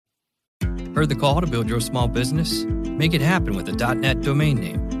Heard the call to build your small business? Make it happen with a .net domain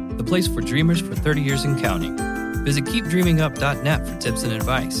name, the place for dreamers for 30 years and counting. Visit keepdreamingup.net for tips and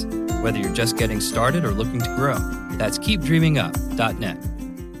advice, whether you're just getting started or looking to grow. That's keepdreamingup.net.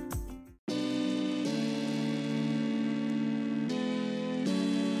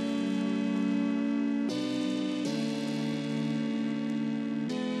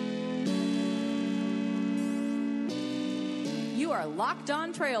 Locked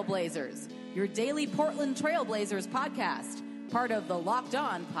On Trailblazers, your daily Portland Trailblazers podcast, part of the Locked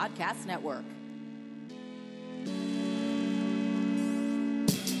On Podcast Network.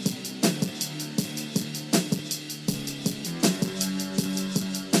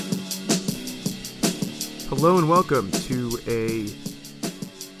 Hello and welcome to a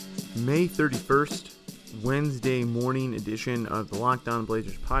May 31st, Wednesday morning edition of the Locked On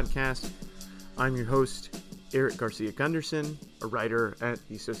Blazers podcast. I'm your host, Eric Garcia Gunderson, a writer at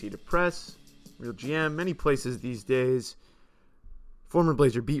the Associated Press, Real GM, many places these days, former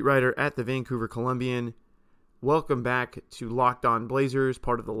Blazer beat writer at the Vancouver Columbian. Welcome back to Locked On Blazers,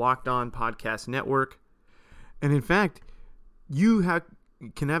 part of the Locked On Podcast Network. And in fact, you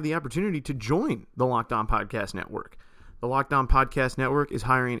can have the opportunity to join the Locked On Podcast Network. The Locked On Podcast Network is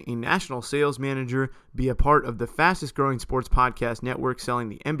hiring a national sales manager, be a part of the fastest growing sports podcast network, selling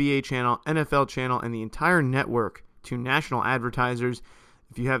the NBA channel, NFL channel, and the entire network to national advertisers.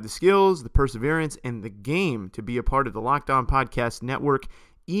 If you have the skills, the perseverance, and the game to be a part of the Locked On Podcast Network,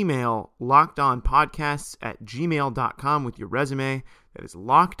 email lockedonpodcasts@gmail.com with your resume. That is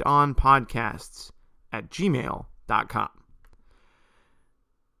lockedonpodcasts@gmail.com.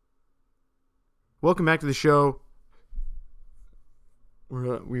 Welcome back to the show.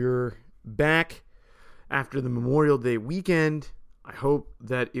 We're back after the Memorial Day weekend. I hope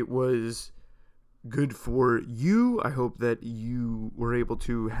that it was good for you. I hope that you were able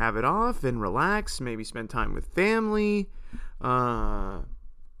to have it off and relax, maybe spend time with family, all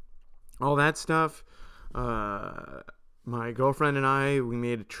that stuff. My girlfriend and I, we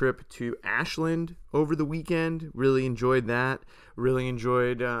made a trip to Ashland over the weekend. Really enjoyed that. Really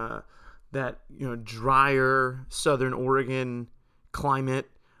enjoyed that drier Southern Oregon climate.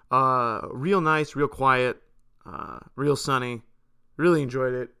 Real nice, real quiet, real sunny. Really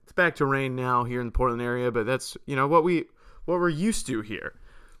enjoyed it. It's back to rain now here in the Portland area, but that's what we're used to here.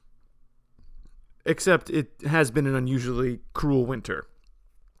 Except it has been an unusually cruel winter.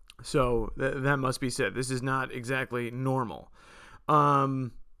 So that must be said. This is not exactly normal.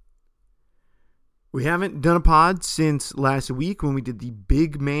 We haven't done a pod since last week when we did the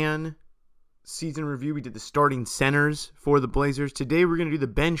big man season review. We did the starting centers for the Blazers. Today we're going to do the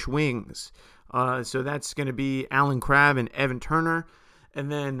bench wings. So that's going to be Allen Crabbe and Evan Turner. And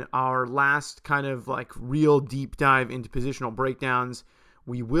then our last kind of like real deep dive into positional breakdowns.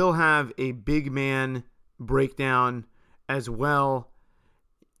 We will have a big man breakdown as well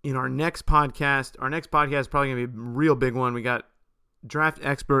in our next podcast. Our next podcast is probably going to be a real big one. We got draft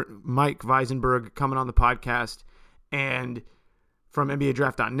expert Mike Weisenberg coming on the podcast and from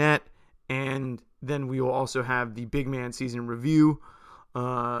NBADraft.net. And then we will also have the big man season review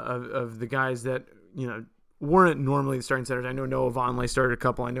of the guys that, weren't normally the starting centers. I know Noah Vonleh started a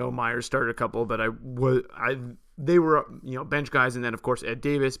couple. I know Myers started a couple, but they were, bench guys. And then, of course, Ed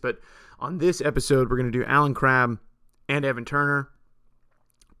Davis. But on this episode, we're going to do Allen Crabbe and Evan Turner.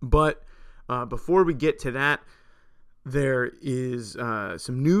 But before we get to that, there is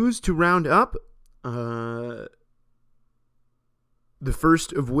some news to round up. The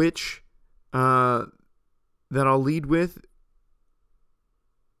first of which that I'll lead with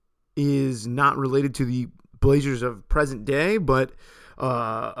is not related to the Blazers of present day, but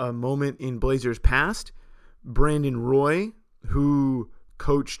a moment in Blazers past. Brandon Roy, who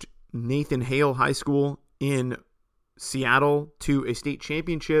coached Nathan Hale High School in Seattle to a state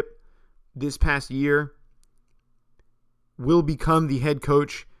championship this past year, will become the head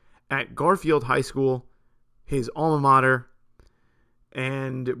coach at Garfield High School, his alma mater,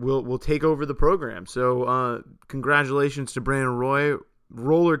 and will take over the program. So congratulations to Brandon Roy.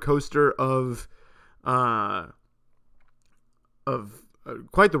 Roller coaster of quite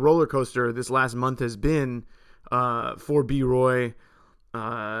the roller coaster this last month has been for B. Roy.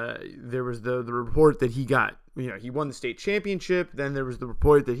 There was the report that he got, he won the state championship. Then there was the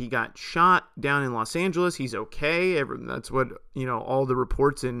report that he got shot down in Los Angeles. He's okay. That's what, all the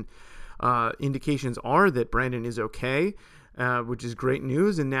reports and indications are, that Brandon is okay, which is great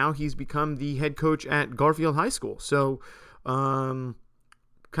news. And now he's become the head coach at Garfield High School. So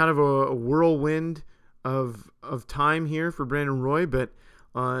kind of a whirlwind of time here for Brandon Roy, but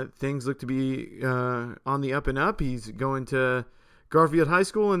things look to be on the up and up. He's going to Garfield High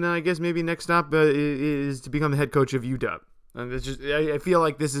School, and then I guess maybe next stop is to become the head coach of UW. And it's just, I feel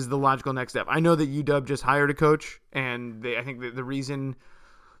like this is the logical next step. I know that UW just hired a coach, and I think that the reason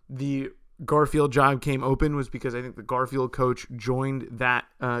the Garfield job came open was because I think the Garfield coach joined that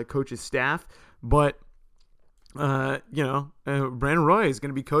coach's staff. But Brandon Roy is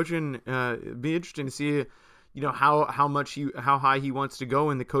going to be coaching. Be interesting to see, how high he wants to go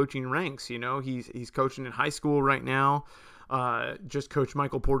in the coaching ranks. He's coaching in high school right now. Just coached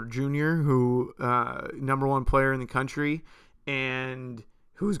Michael Porter Jr., who number one player in the country, and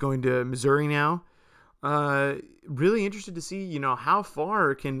who's going to Missouri now. Really interested to see, how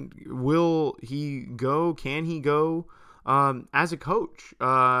far will he go? Can he go as a coach?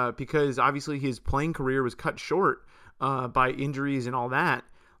 Because obviously his playing career was cut short by injuries and all that.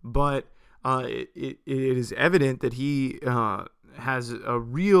 But it is evident that he has a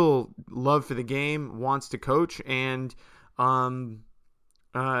real love for the game, wants to coach, and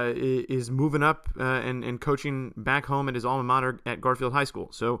is moving up and coaching back home at his alma mater at Garfield High School.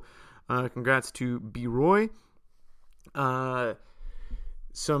 So congrats to B. Roy.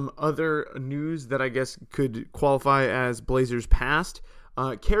 Some other news that I guess could qualify as Blazers past.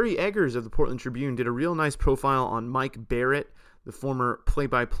 Kerry Eggers of the Portland Tribune did a real nice profile on Mike Barrett, the former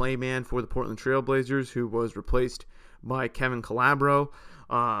play-by-play man for the Portland Trail Blazers, who was replaced by Kevin Calabro.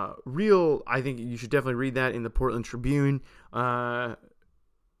 I think you should definitely read that in the Portland Tribune.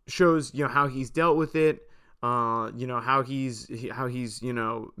 Shows how he's dealt with it. How he's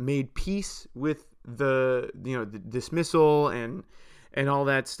made peace with the dismissal and all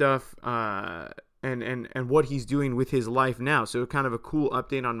that stuff. And what he's doing with his life now. So kind of a cool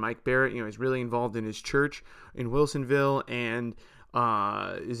update on Mike Barrett. He's really involved in his church in Wilsonville, and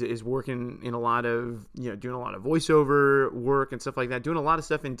is working in a lot of, doing a lot of voiceover work and stuff like that, doing a lot of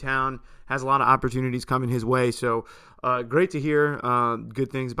stuff in town, has a lot of opportunities coming his way. So great to hear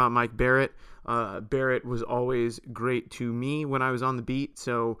good things about Mike Barrett. Barrett was always great to me when I was on the beat.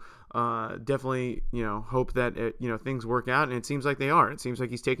 So definitely, hope that things work out, and it seems like they are. It seems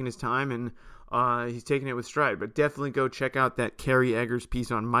like he's taking his time, and he's taking it with stride. But definitely go check out that Kerry Eggers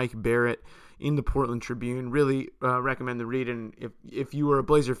piece on Mike Barrett in the Portland Tribune. Really recommend the read. And if you were a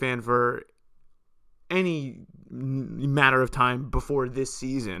Blazer fan for any matter of time before this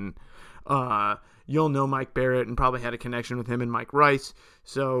season, you'll know Mike Barrett and probably had a connection with him and Mike Rice.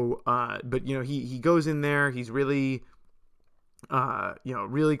 So, but he goes in there. He's really,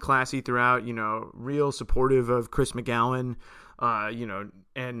 really classy throughout. Real supportive of Chris McGowan.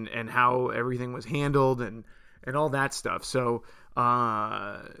 And how everything was handled and all that stuff. So,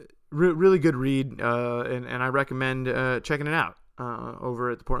 really good read, and I recommend checking it out over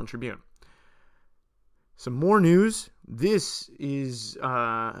at the Portland Tribune. Some more news. This is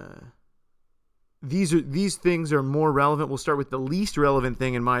these things are more relevant. We'll start with the least relevant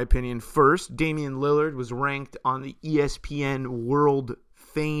thing, in my opinion. First, Damian Lillard was ranked on the ESPN World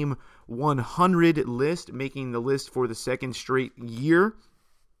Fame 100 list, making the list for the second straight year.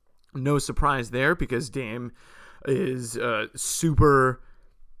 No surprise there, because Dame is a super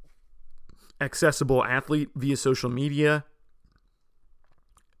accessible athlete via social media.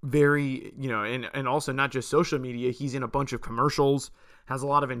 Very, and also not just social media. He's in a bunch of commercials, has a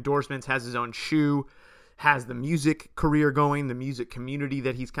lot of endorsements, has his own shoe, has the music career going, the music community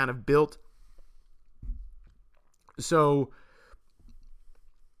that he's kind of built. So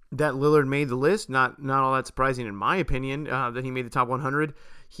that Lillard made the list, not all that surprising in my opinion, that he made the top 100.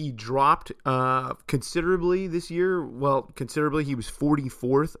 He dropped considerably this year. Well, considerably. He was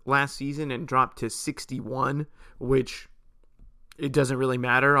 44th last season and dropped to 61, which it doesn't really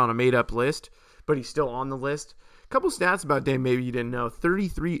matter on a made-up list, but he's still on the list. A couple stats about Dame maybe you didn't know.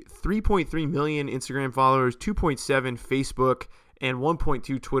 3.3 million Instagram followers, 2.7 Facebook, and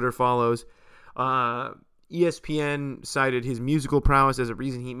 1.2 Twitter follows. ESPN cited his musical prowess as a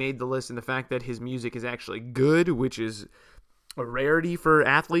reason he made the list, and the fact that his music is actually good, which is a rarity for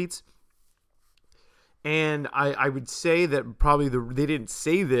athletes. And I would say that probably they didn't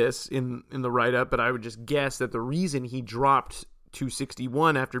say this in the write-up, but I would just guess that the reason he dropped to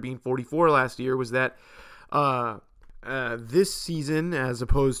 61 after being 44 last year was that this season, as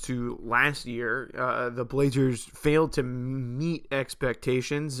opposed to last year, the Blazers failed to meet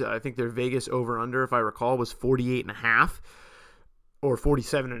expectations. I think their Vegas over-under, if I recall, was 48.5 or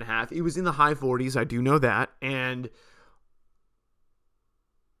 47.5. It was in the high 40s, I do know that. And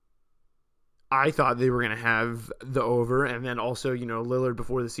I thought they were going to have the over, and then also, Lillard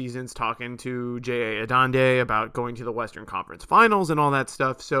before the season's talking to J.A. Adande about going to the Western Conference Finals and all that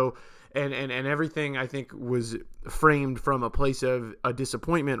stuff. So, and everything I think was framed from a place of a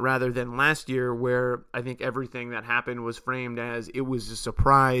disappointment rather than last year, where I think everything that happened was framed as it was a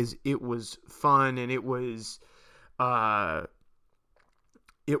surprise, it was fun, and it was that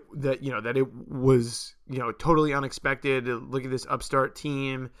it was totally unexpected. Look at this upstart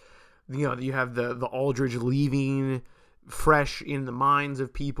team. You have the Aldridge leaving fresh in the minds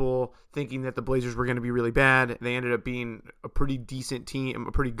of people, thinking that the Blazers were going to be really bad. They ended up being a pretty decent team,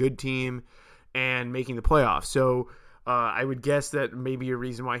 a pretty good team, and making the playoffs. So I would guess that maybe a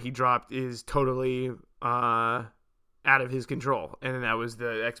reason why he dropped is totally out of his control. And that was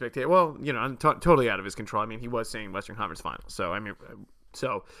the expectation. Well, totally out of his control. I mean, he was saying Western Conference Finals.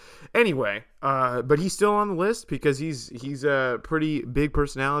 So, anyway, but he's still on the list because he's a pretty big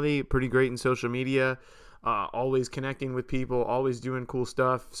personality, pretty great in social media, always connecting with people, always doing cool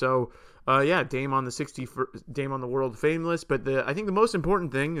stuff. So, Dame on the World Fame list. But I think the most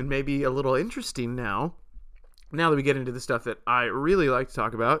important thing, and maybe a little interesting now that we get into the stuff that I really like to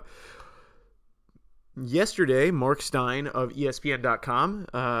talk about. Yesterday, Mark Stein of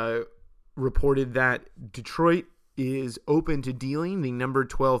ESPN.com reported that Detroit is open to dealing the number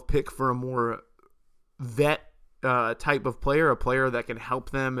 12 pick for a more vet type of player, a player that can help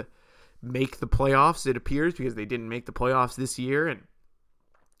them make the playoffs, it appears, because they didn't make the playoffs this year, and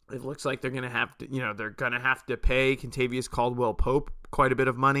it looks like they're going to have to pay Kentavious Caldwell-Pope quite a bit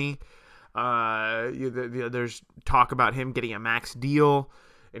of money. There's talk about him getting a max deal,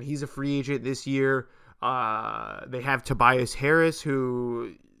 and he's a free agent this year. They have Tobias Harris,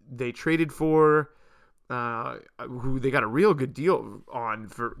 who they traded for, who they got a real good deal on,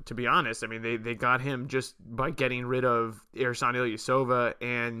 to be honest. I mean, they got him just by getting rid of Ersan Ilyasova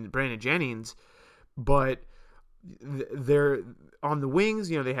and Brandon Jennings. But they're on the wings.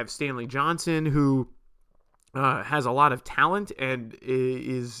 They have Stanley Johnson, who has a lot of talent and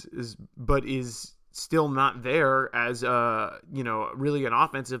is still not there as really an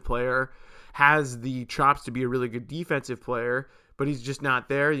offensive player. Has the chops to be a really good defensive player, but he's just not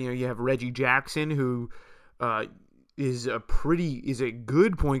there. You have Reggie Jackson, who is a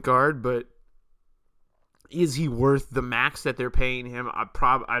good point guard, but is he worth the max that they're paying him?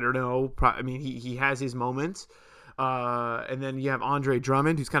 I don't know. I mean, he has his moments. And then you have Andre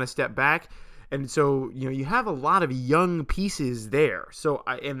Drummond, who's kind of stepped back. And so, you have a lot of young pieces there. So,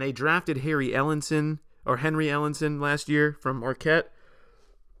 and they drafted Henry Ellenson last year from Marquette.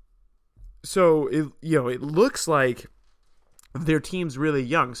 So, it looks like their team's really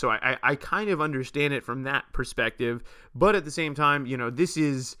young. So I kind of understand it from that perspective. But at the same time, this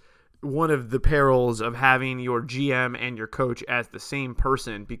is one of the perils of having your GM and your coach as the same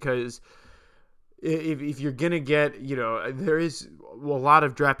person, because if you're going to get, there is a lot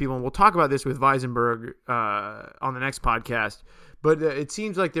of draft people, and we'll talk about this with Weisenberg on the next podcast, but it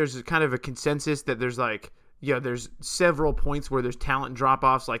seems like there's kind of a consensus that there's there's several points where there's talent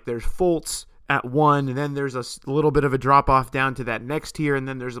drop-offs, like there's Fultz at 1, and then there's a little bit of a drop-off down to that next tier, and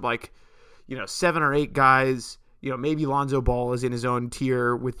then there's 7 or 8 guys. Maybe Lonzo Ball is in his own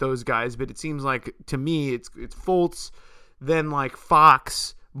tier with those guys, but it seems like, to me, it's Fultz, then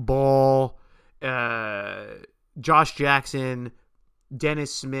Fox, Ball, Josh Jackson,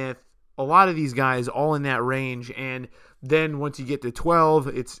 Dennis Smith, a lot of these guys all in that range. And then once you get to 12,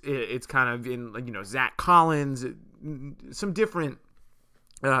 it's kind of in Zach Collins, some different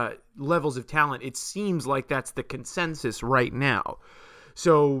levels of talent. It seems like that's the consensus right now.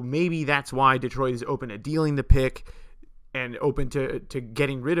 So maybe that's why Detroit is open to dealing the pick and open to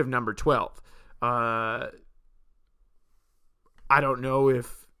getting rid of number 12. I don't know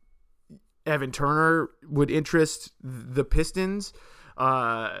if Evan Turner would interest the Pistons.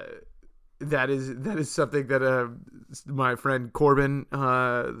 That is something that my friend Corbin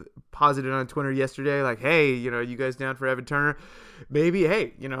posited on Twitter yesterday. Like, hey, you guys down for Evan Turner? Maybe.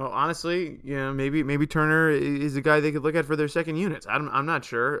 Hey, honestly, maybe Turner is a guy they could look at for their second units. I'm not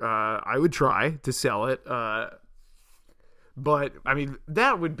sure. I would try to sell it. But I mean,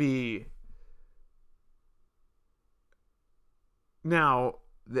 that would be now.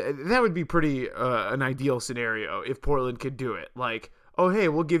 That would be pretty an ideal scenario if Portland could do it. Like, oh, hey,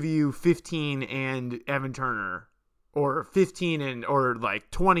 we'll give you 15 and Evan Turner, or 15 and, or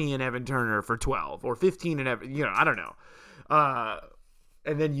 20 and Evan Turner for 12, or 15 and Evan, I don't know.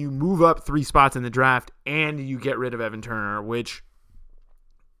 And then you move up 3 spots in the draft and you get rid of Evan Turner, which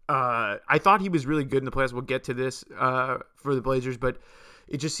I thought he was really good in the playoffs. We'll get to this for the Blazers, but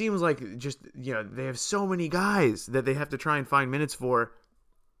it just seems like they have so many guys that they have to try and find minutes for.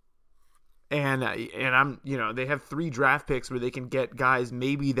 And I'm, they have 3 draft picks where they can get guys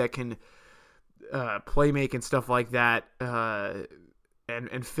maybe that can play make and stuff like that,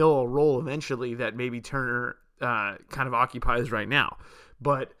 and fill a role eventually that maybe Turner kind of occupies right now.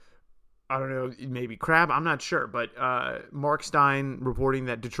 But I don't know, maybe Crabbe, I'm not sure. But Mark Stein reporting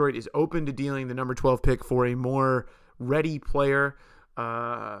that Detroit is open to dealing the number 12 pick for a more ready player.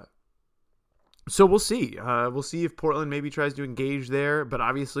 So we'll see. We'll see if Portland maybe tries to engage there. But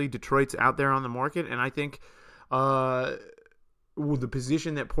obviously Detroit's out there on the market. And I think with the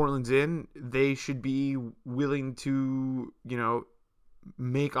position that Portland's in, they should be willing to,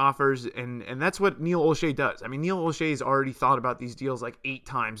 make offers. And that's what Neil Olshey does. I mean, Neil Olshey's already thought about these deals like 8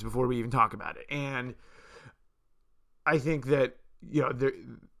 times before we even talk about it. And I think that,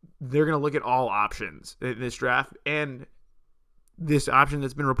 they're going to look at all options in this draft. And this option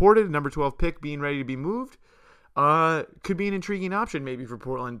that's been reported, number 12 pick being ready to be moved, could be an intriguing option maybe for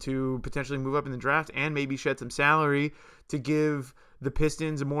Portland to potentially move up in the draft and maybe shed some salary to give the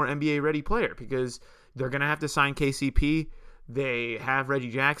Pistons a more NBA-ready player, because they're going to have to sign KCP. They have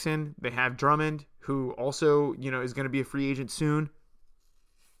Reggie Jackson. They have Drummond, who also, is going to be a free agent soon.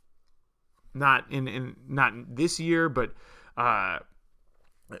 Not in this year, but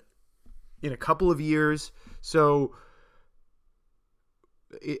in a couple of years. So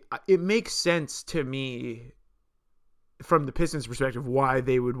it makes sense to me from the Pistons' perspective why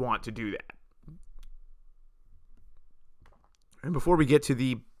they would want to do that. And before we get to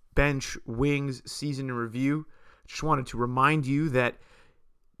the Bench Wings season in review, just wanted to remind you that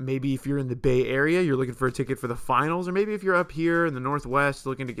maybe if you're in the Bay Area, you're looking for a ticket for the finals, or maybe if you're up here in the Northwest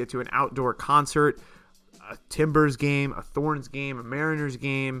looking to get to an outdoor concert, a Timbers game, a Thorns game, a Mariners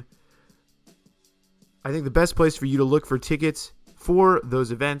game, I think the best place for you to look for tickets for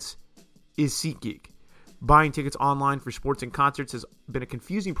those events is SeatGeek. Buying tickets online for sports and concerts has been a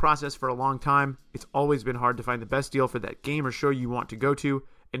confusing process for a long time. It's always been hard to find the best deal for that game or show you want to go to,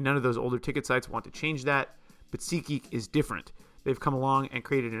 and none of those older ticket sites want to change that. But SeatGeek is different. They've come along and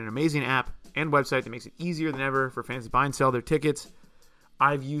created an amazing app and website that makes it easier than ever for fans to buy and sell their tickets.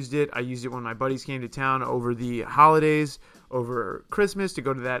 I've used it. I used it when my buddies came to town over the holidays, over Christmas, to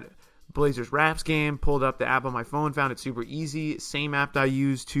go to that Blazers Raps game. Pulled up the app on my phone, found it super easy. Same app I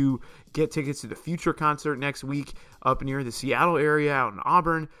use to get tickets to the Future concert next week up near the Seattle area out in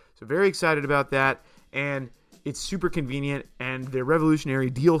Auburn. So very excited about that. And it's super convenient. And their revolutionary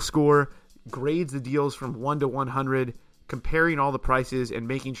deal score grades the deals from 1 to 100, comparing all the prices and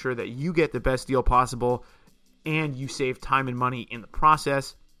making sure that you get the best deal possible and you save time and money in the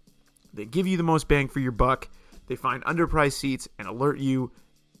process. They give you the most bang for your buck. They find underpriced seats and alert you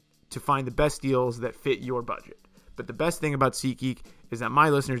to find the best deals that fit your budget. But the best thing about SeatGeek is that my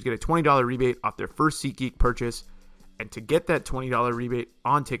listeners get a $20 rebate off their first SeatGeek purchase. And to get that $20 rebate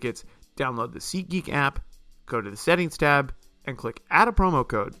on tickets, download the SeatGeek app, go to the settings tab, and click add a promo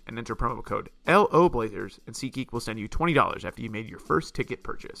code and enter promo code LOBlazers, and SeatGeek will send you $20 after you made your first ticket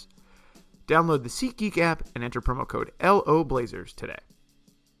purchase. Download the SeatGeek app and enter promo code LOBlazers today.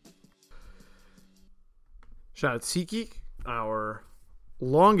 Shout out to SeatGeek, our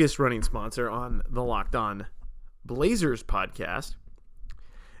longest running sponsor on the Locked On Blazers podcast.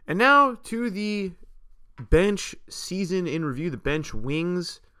 And now to the bench season in review. The bench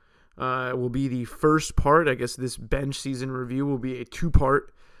wings will be the first part. I guess this bench season review will be a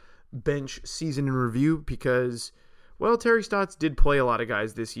 2-part bench season in review because, well, Terry Stotts did play a lot of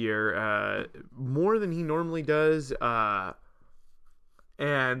guys this year, more than he normally does,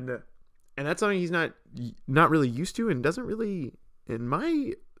 and that's something he's not really used to and doesn't really, in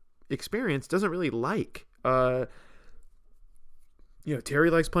my experience, doesn't really like. Terry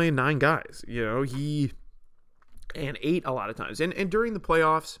likes playing 9 guys. He and 8 a lot of times, and during the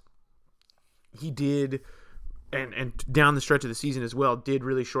playoffs, he did, and down the stretch of the season as well, did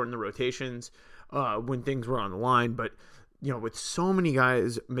really shorten the rotations when things were on the line. But with so many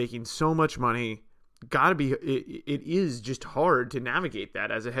guys making so much money, it is just hard to navigate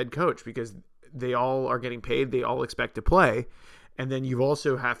that as a head coach because they all are getting paid, they all expect to play. And then you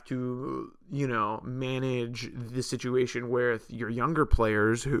also have to, manage the situation with your younger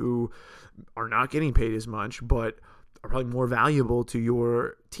players who are not getting paid as much, but are probably more valuable to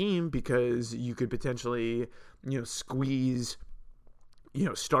your team because you could potentially, squeeze,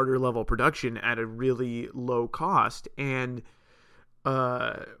 starter level production at a really low cost. And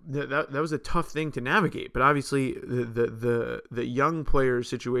that was a tough thing to navigate. But obviously the young player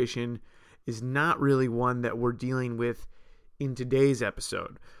situation is not really one that we're dealing with in today's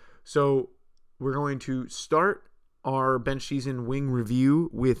episode. So we're going to start our bench season wing review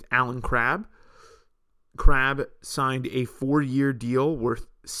with Alan Crabbe. Crabbe signed a 4-year deal worth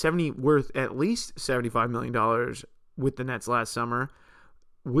at least $75 million with the Nets last summer,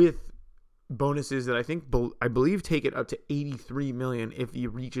 with bonuses that I believe take it up to $83 million if he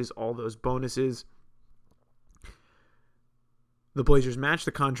reaches all those bonuses. The Blazers matched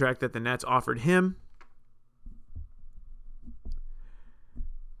the contract that the Nets offered him.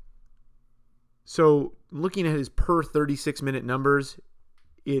 So looking at his per 36-minute numbers,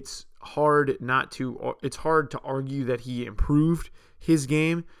 it's hard to argue that he improved his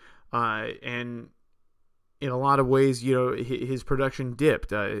game, and in a lot of ways, his production dipped.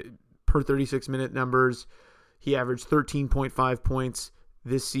 Per 36-minute numbers, he averaged 13.5 points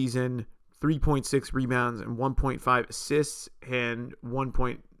this season, 3.6 rebounds, and 1.5 assists, and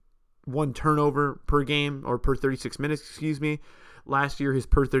 1.1 turnover per game, or per 36 minutes, excuse me. Last year, his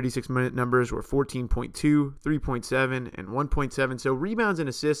per 36-minute numbers were 14.2, 3.7, and 1.7. So rebounds and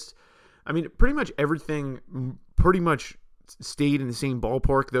assists, pretty much everything pretty much stayed in the same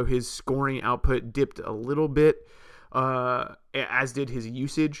ballpark, though his scoring output dipped a little bit, as did his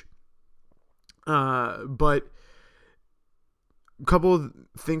usage. But a couple of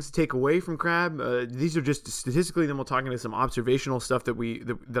things to take away from Crabbe. These are just statistically, then we'll talk into some observational stuff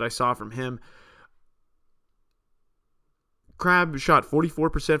that I saw from him. Crabbe shot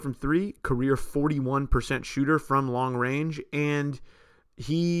 44% from three, career 41% shooter from long range, and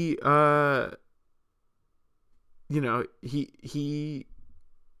he is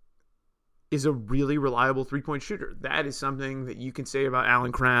a really reliable three-point shooter. That is something that you can say about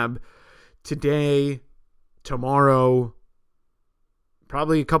Allen Crabbe today, tomorrow,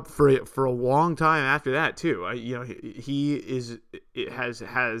 probably for a long time after that too. He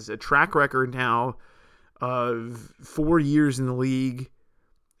has a track record now of 4 years in the league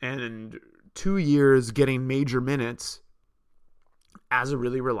and 2 years getting major minutes as a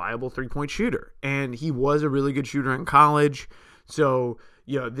really reliable three-point shooter. And he was a really good shooter in college. So,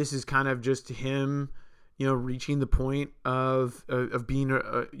 this is kind of just him, reaching the point of being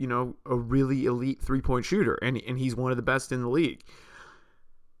a really elite three-point shooter. And he's one of the best in the league.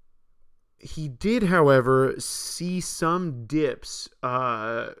 He did, however, see some dips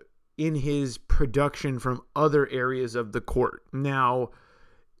in his production from other areas of the court. Now,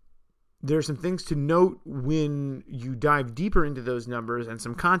 there's some things to note when you dive deeper into those numbers and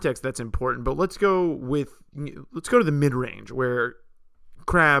some context that's important, but let's go to the mid-range, where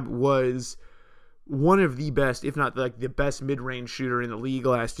Crabbe was one of the best, if not like the best mid-range shooter in the league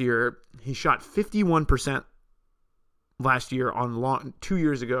last year. He shot 51% last year on 2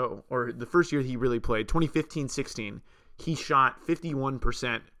 years ago, or the first year he really played, 2015-16. He shot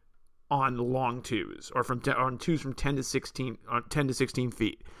 51% on long twos, or on twos from 10 to 16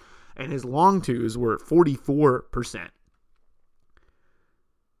 feet. And his long twos were 44%.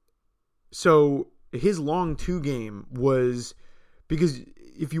 So his long two game was, because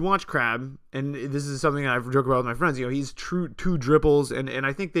if you watch Crabbe, and this is something I've joked about with my friends, he's true two dribbles, and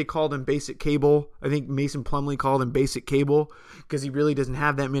I think they called him basic cable. I think Mason Plumlee called him basic cable because he really doesn't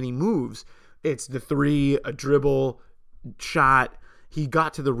have that many moves. It's the three, a dribble, shot. He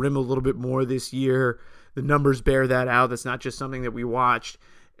got to the rim a little bit more this year. The numbers bear that out. That's not just something that we watched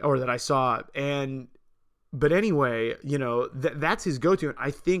or that I saw. But anyway, that's his go-to. And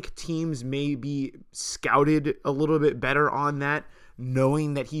I think teams may be scouted a little bit better on that,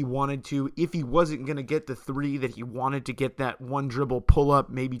 knowing that he wanted to, if he wasn't going to get the three, that he wanted to get that one dribble pull-up,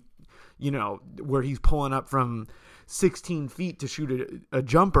 maybe, where he's pulling up from 16 feet to shoot a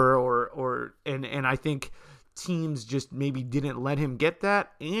jumper, and I think teams just maybe didn't let him get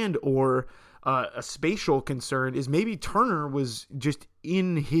that, or a spatial concern is maybe Turner was just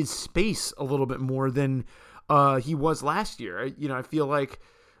in his space a little bit more than he was last year. I feel like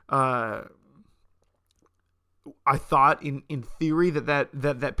I thought in theory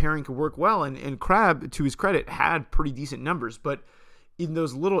that pairing could work well, and Crabbe, to his credit, had pretty decent numbers, but in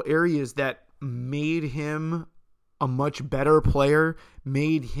those little areas that made him a much better player,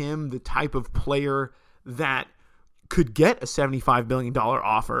 made him the type of player that could get a $75 million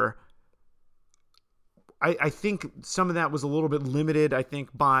offer. I think some of that was a little bit limited, I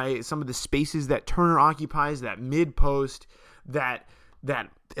think, by some of the spaces that Turner occupies, that mid-post, that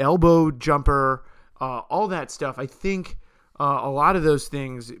elbow jumper, all that stuff. I think a lot of those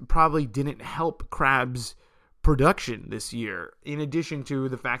things probably didn't help Crabbe's production this year, in addition to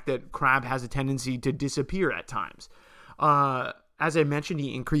the fact that Crabbe has a tendency to disappear at times. As I mentioned,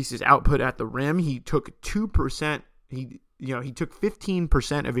 he increased his output at the rim. He took 2%. He took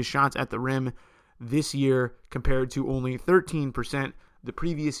 15% of his shots at the rim this year compared to only 13% the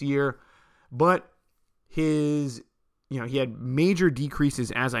previous year. But he had major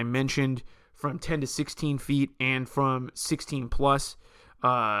decreases, as I mentioned, from 10 to 16 feet and from 16 plus.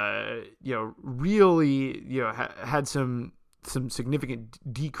 Really, had some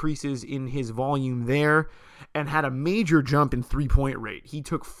significant decreases in his volume there and had a major jump in three-point rate. He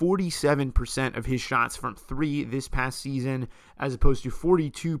took 47% of his shots from three this past season as opposed to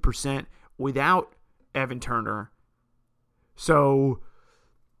 42% without Evan Turner. So,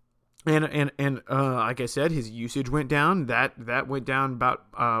 and like I said, his usage went down. That went down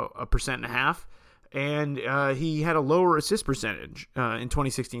about 1.5%. And he had a lower assist percentage in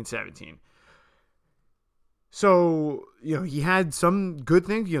 2016-17. So, he had some good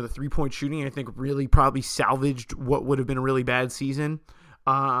things. The three-point shooting, I think, really probably salvaged what would have been a really bad season.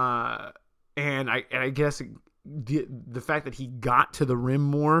 And I guess the fact that he got to the rim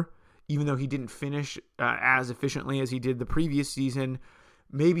more, even though he didn't finish as efficiently as he did the previous season,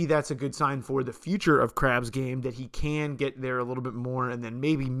 maybe that's a good sign for the future of Crabbe's game, that he can get there a little bit more and then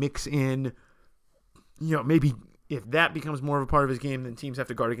maybe mix in, maybe if that becomes more of a part of his game, then teams have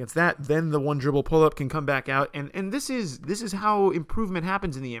to guard against that. Then the one dribble pull-up can come back out. And this is how improvement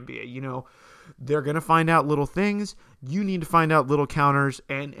happens in the NBA. They're going to find out little things. You need to find out little counters.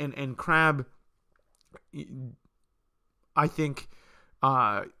 And Crabbe, I think,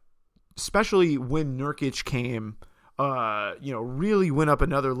 especially when Nurkic came, really went up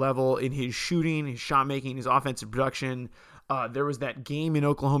another level in his shooting, his shot making, his offensive production. There was that game in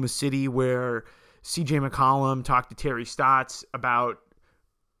Oklahoma City where CJ McCollum talked to Terry Stotts about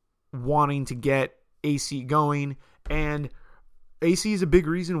wanting to get AC going, and AC is a big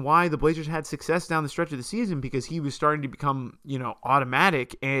reason why the Blazers had success down the stretch of the season, because he was starting to become,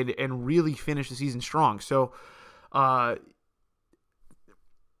 automatic and really finish the season strong. So,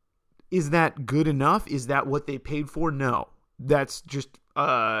 is that good enough? Is that what they paid for? No. That's just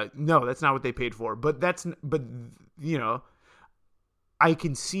no, that's not what they paid for. But I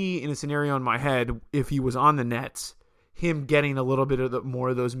can see in a scenario in my head, if he was on the Nets, him getting a little bit of more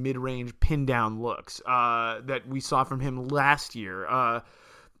of those mid-range pin-down looks that we saw from him last year.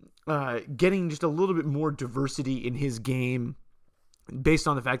 Getting just a little bit more diversity in his game, based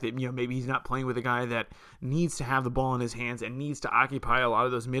on the fact that maybe he's not playing with a guy that needs to have the ball in his hands and needs to occupy a lot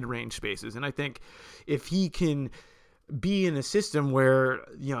of those mid-range spaces. And I think if he can be in a system where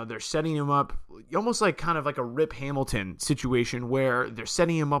they're setting him up almost like kind of like a Rip Hamilton situation, where they're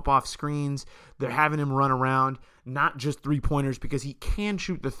setting him up off screens, they're having him run around, not just three-pointers, because he can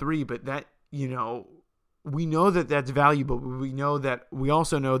shoot the three, but that we know that that's valuable. We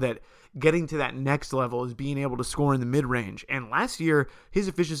also know that getting to that next level is being able to score in the mid-range. And last year, his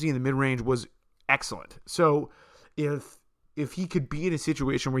efficiency in the mid-range was excellent. So if he could be in a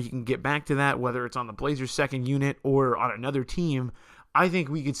situation where he can get back to that, whether it's on the Blazers' second unit or on another team, I think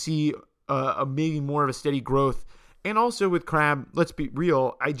we could see a maybe more of a steady growth. And also with Crabbe, let's be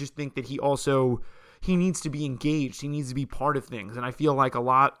real, I just think that he needs to be engaged. He needs to be part of things. And I feel like a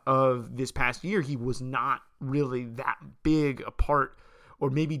lot of this past year, he was not really that big a part, or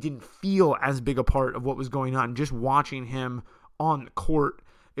maybe didn't feel as big a part of what was going on. Just watching him on the court,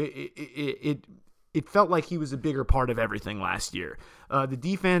 it felt like he was a bigger part of everything last year. The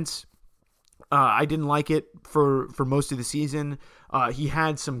defense, I didn't like it for most of the season. He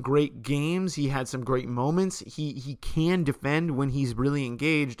had some great games. He had some great moments. He can defend when he's really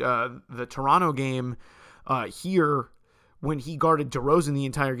engaged. The Toronto game here, when he guarded DeRozan the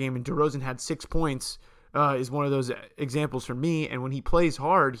entire game, and DeRozan had 6 points, is one of those examples for me. And when he plays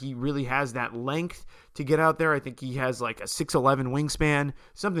hard, he really has that length to get out there. I think he has like a 6'11" wingspan,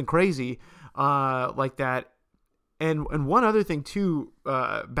 something crazy like that. And one other thing too,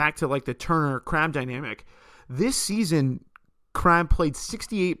 back to like the Turner-Crabbe dynamic. This season, Crabbe played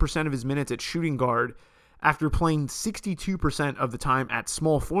 68% of his minutes at shooting guard after playing 62% of the time at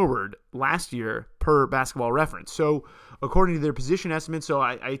small forward last year per Basketball Reference. So according to their position estimates, so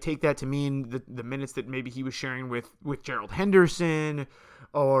I take that to mean the minutes that maybe he was sharing with Gerald Henderson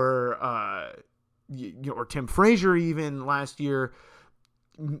or Tim Frazier even last year,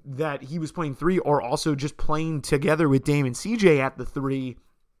 that he was playing three, or also just playing together with Dame and CJ at the three.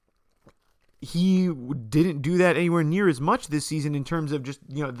 He didn't do that anywhere near as much this season in terms of just,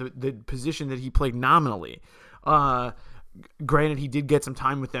 the position that he played nominally. Granted, he did get some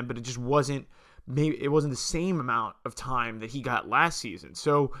time with them, but it just wasn't the same amount of time that he got last season.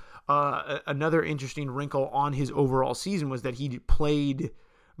 So another interesting wrinkle on his overall season was that he played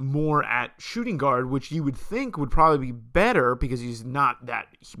more at shooting guard, which you would think would probably be better because he's not that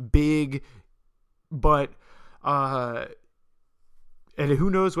big, but and who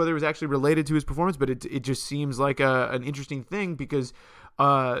knows whether it was actually related to his performance, but it just seems like an interesting thing because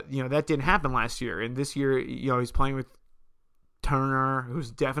that didn't happen last year, and this year he's playing with Turner,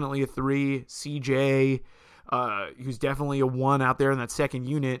 who's definitely a 3, CJ, who's definitely a 1 out there in that second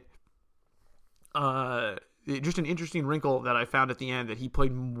unit. Just an interesting wrinkle that I found at the end, that he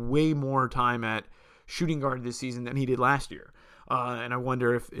played way more time at shooting guard this season than he did last year. And I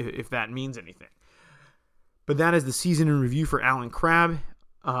wonder if that means anything. But that is the season in review for Allen Crabbe.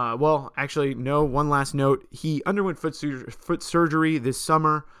 Well, actually, no, one last note. He underwent foot surgery this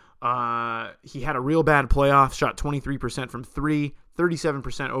summer. He had a real bad playoff, shot 23% from 3,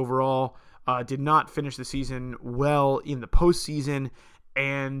 37% overall. Did not finish the season well in the postseason,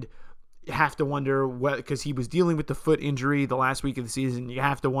 and you have to wonder because he was dealing with the foot injury the last week of the season. You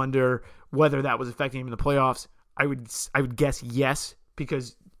have to wonder whether that was affecting him in the playoffs. I would guess yes,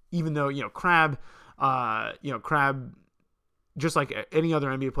 because even though Crabbe, just like any other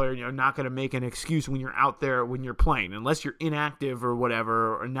NBA player, not going to make an excuse when you're out there when you're playing, unless you're inactive or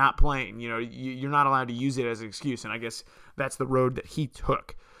whatever or not playing. You're not allowed to use it as an excuse, and I guess that's the road that he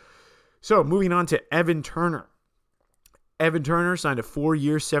took. So moving on to Evan Turner. Evan Turner signed a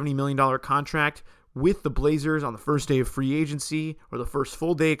 4-year, $70 million contract with the Blazers on the first day of free agency, or the first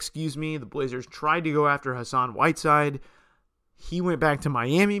full day, The Blazers tried to go after Hassan Whiteside. He went back to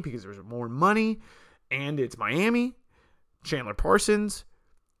Miami because there's more money, and it's Miami. Chandler Parsons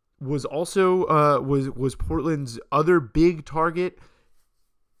was also was Portland's other big target.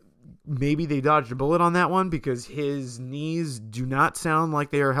 Maybe they dodged a bullet on that one because his knees do not sound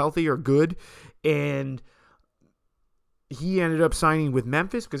like they are healthy or good, and he ended up signing with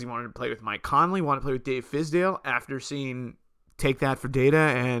Memphis because he wanted to play with Mike Conley, wanted to play with Dave Fizdale after seeing Take That for Data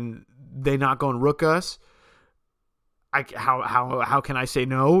and They Not Gonna Rook Us. How can I say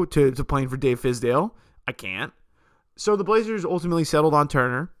no to playing for Dave Fizdale? I can't. So the Blazers ultimately settled on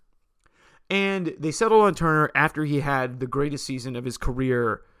Turner, and they settled on Turner after he had the greatest season of his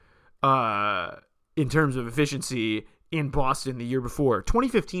career in terms of efficiency in Boston the year before.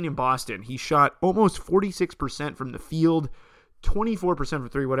 2015 in Boston, he shot almost 46% from the field, 24% from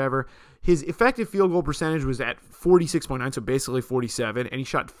 3, whatever. His effective field goal percentage was at 46.9, so basically 47, and he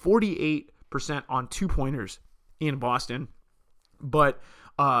shot 48% on 2-pointers in Boston. But,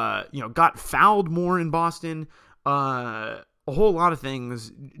 got fouled more in Boston. A whole lot of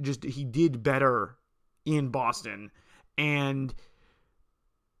things. Just he did better in Boston. And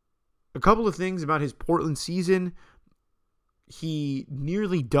a couple of things about his Portland season. He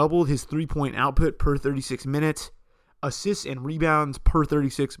nearly doubled his 3-point output per 36 minutes. Assists and rebounds per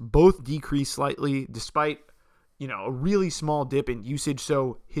 36 both decreased slightly despite, a really small dip in usage.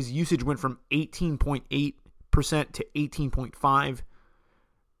 So his usage went from 18.8% to 18.5%.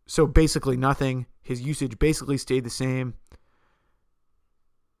 So basically nothing. His usage basically stayed the same.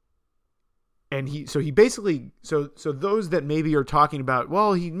 And so those that maybe are talking about,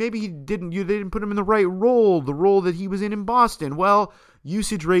 well, they didn't put him in the right role, the role that he was in Boston. Well,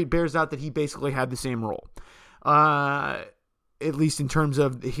 usage rate bears out that he basically had the same role, at least in terms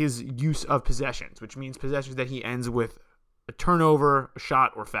of his use of possessions, which means possessions that he ends with a turnover, a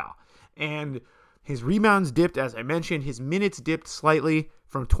shot, or foul. And his rebounds dipped, as I mentioned. His minutes dipped slightly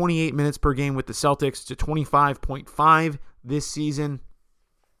from 28 minutes per game with the Celtics to 25.5 this season.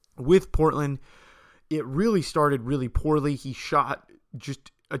 With Portland, it really started really poorly. He shot just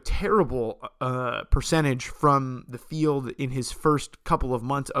a terrible percentage from the field in his first couple of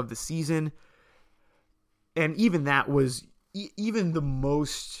months of the season. And even that was even the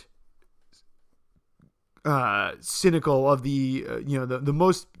most cynical of the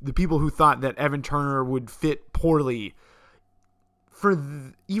people who thought that Evan Turner would fit poorly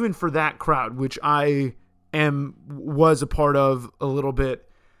even for that crowd, which I was a part of a little bit.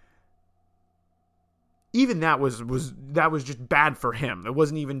 Even that was just bad for him. It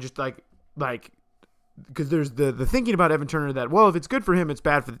wasn't even just like because there's the thinking about Evan Turner that, well, if it's good for him, it's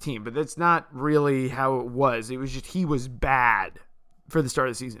bad for the team. But that's not really how it was. It was just he was bad for the start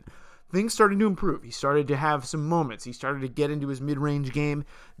of the season. Things started to improve. He started to have some moments. He started to get into his mid-range game.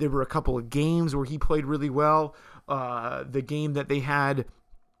 There were a couple of games where he played really well. The game that they had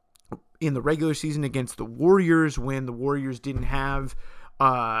in the regular season against the Warriors when the Warriors didn't have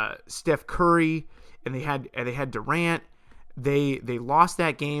Steph Curry and they had Durant. They lost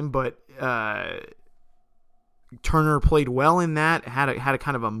that game, but Turner played well in that. Had a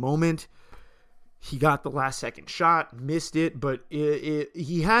kind of a moment. He got the last second shot, missed it, but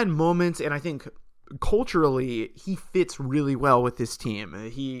he had moments, and I think culturally he fits really well with this team.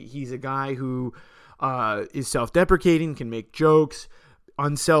 He's a guy who is self-deprecating, can make jokes,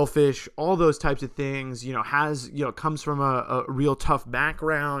 unselfish, all those types of things, comes from a real tough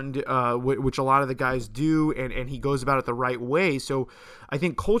background, which a lot of the guys do, and he goes about it the right way. So I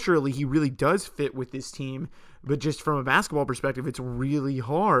think culturally he really does fit with this team, but just from a basketball perspective, it's really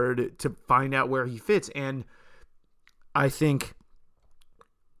hard to find out where he fits. And I think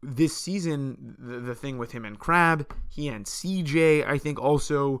this season, the thing with him and Crabbe, he and CJ, I think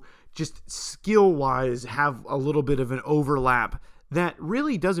also just skill-wise have a little bit of an overlap that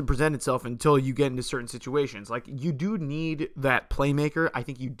really doesn't present itself until you get into certain situations. Like, you do need that playmaker. I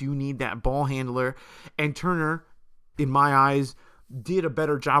think you do need that ball handler. And Turner, in my eyes, did a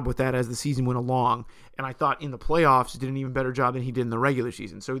better job with that as the season went along. And I thought in the playoffs did an even better job than he did in the regular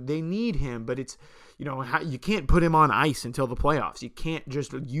season. So they need him, but it's, you can't put him on ice until the playoffs. You can't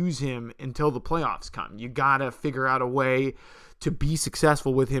just use him until the playoffs come. You got to figure out a way to be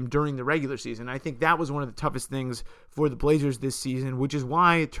successful with him during the regular season. I think that was one of the toughest things for the Blazers this season, which is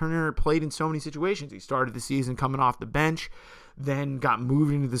why Turner played in so many situations. He started the season coming off the bench, then got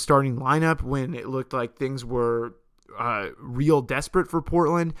moved into the starting lineup when it looked like things were real desperate for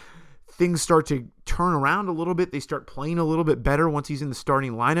Portland. Things start to turn around a little bit. They start playing a little bit better once he's in the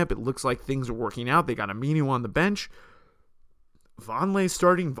starting lineup. It looks like things are working out. They got Aminu on the bench. Vonleh's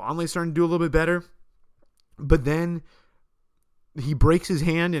starting to do a little bit better. But then he breaks his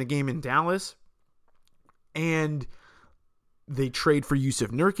hand in a game in Dallas, and they trade for Jusuf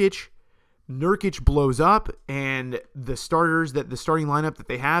Nurkic. Nurkic blows up, and the starting lineup that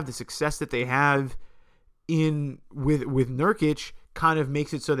they have, the success that they have with Nurkic kind of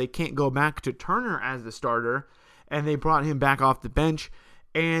makes it so they can't go back to Turner as the starter, and they brought him back off the bench,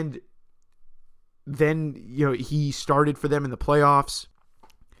 and then he started for them in the playoffs.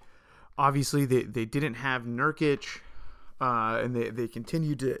 Obviously, they didn't have Nurkic, and they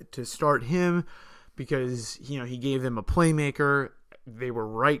continued to start him because he gave them a playmaker. They were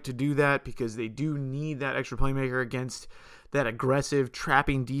right to do that because they do need that extra playmaker against that aggressive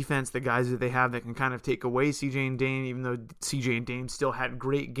trapping defense, the guys that they have that can kind of take away CJ and Dame. Even though CJ and Dame still had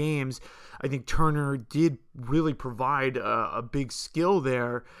great games, I think Turner did really provide a big skill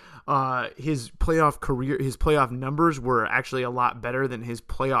there. His playoff numbers were actually a lot better than his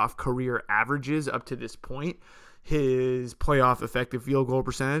playoff career averages up to this point. His playoff effective field goal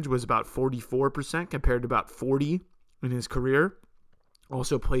percentage was about 44% compared to about 40% in his career.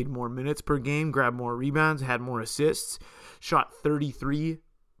 Also played more minutes per game, grabbed more rebounds, had more assists, shot 33%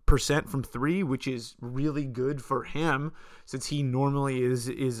 from three, which is really good for him since he normally is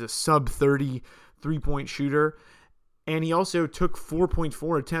a sub-30 three-point shooter. And he also took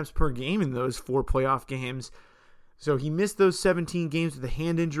 4.4 attempts per game in those 4 playoff games. So he missed those 17 games with a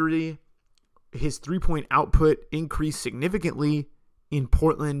hand injury. His three-point output increased significantly in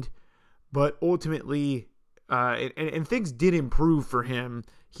Portland, but ultimately and things did improve for him.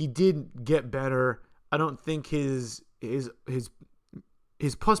 He did get better. I don't think his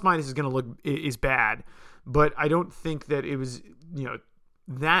plus minus is bad, but I don't think that it was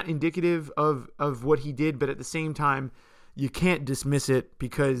that indicative of what he did. But at the same time, you can't dismiss it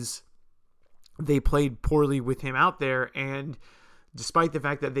because they played poorly with him out there. And despite the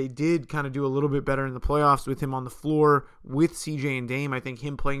fact that they did kind of do a little bit better in the playoffs with him on the floor with CJ and Dame, I think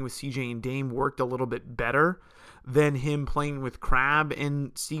him playing with CJ and Dame worked a little bit better than him playing with Crabbe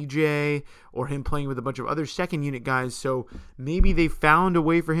and CJ or him playing with a bunch of other second unit guys. So maybe they found a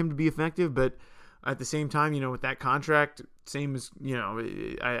way for him to be effective, but at the same time, with that contract, same as,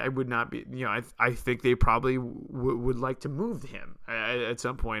 I would not be, I think they probably would like to move him at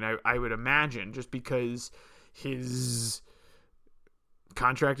some point. I would imagine, just because his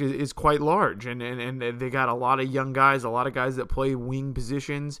contract is quite large, and they got a lot of young guys, a lot of guys that play wing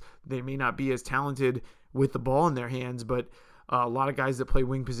positions. They may not be as talented with the ball in their hands, but a lot of guys that play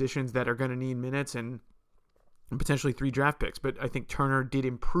wing positions that are going to need minutes and potentially 3 draft picks. But I think Turner did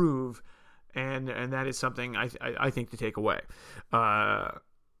improve, and that is something I think to take away,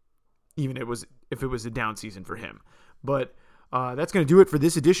 even if it was a down season for him. But that's going to do it for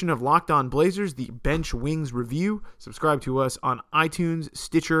this edition of Locked On Blazers, the Bench Wings review. Subscribe to us on iTunes,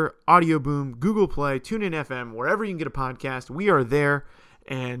 Stitcher, Audio Boom, Google Play, TuneIn FM, wherever you can get a podcast. We are there,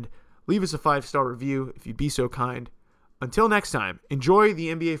 and leave us a 5-star review if you'd be so kind. Until next time, enjoy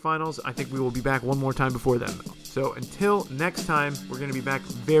the NBA Finals. I think we will be back one more time before then, though. So until next time, we're going to be back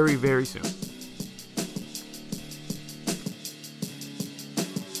very, very soon.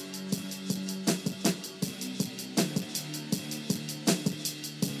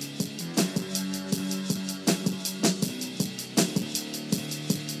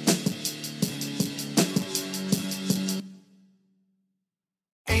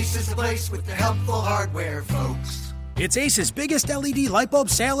 Ace is the place with the helpful hardware, folks. It's Ace's biggest LED light bulb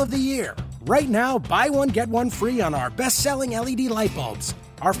sale of the year. Right now, buy one, get one free on our best-selling LED light bulbs.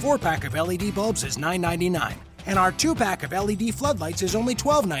 Our 4-pack of LED bulbs is $9.99, and our 2-pack of LED floodlights is only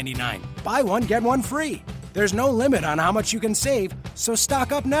 $12.99. Buy one, get one free. There's no limit on how much you can save, so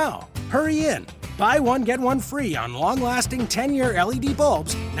stock up now. Hurry in. Buy one, get one free on long-lasting 10-year LED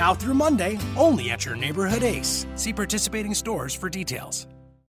bulbs now through Monday, only at your neighborhood Ace. See participating stores for details.